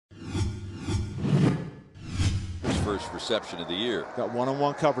first reception of the year. Got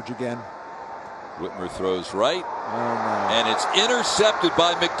one-on-one coverage again. Whitmer throws right, Oh, no. and it's intercepted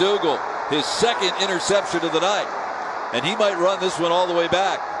by McDougle, his second interception of the night. And he might run this one all the way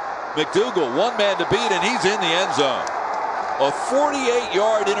back. McDougle, one man to beat, and he's in the end zone. A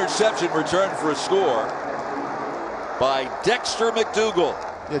 48-yard interception return for a score by Dexter McDougle.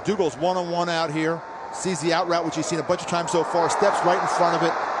 Yeah, Dougall's one-on-one out here. Sees the out route, which he's seen a bunch of times so far. Steps right in front of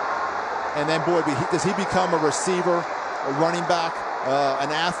it. And then, boy, does he become a receiver, a running back, an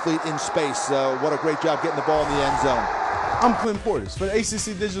athlete in space. What a great job getting the ball in the end zone. I'm Clint Portis for the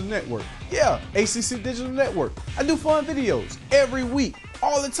ACC Digital Network. Yeah, ACC Digital Network. I do fun videos every week,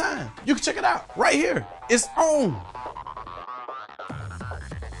 all the time. You can check it out right here. It's on.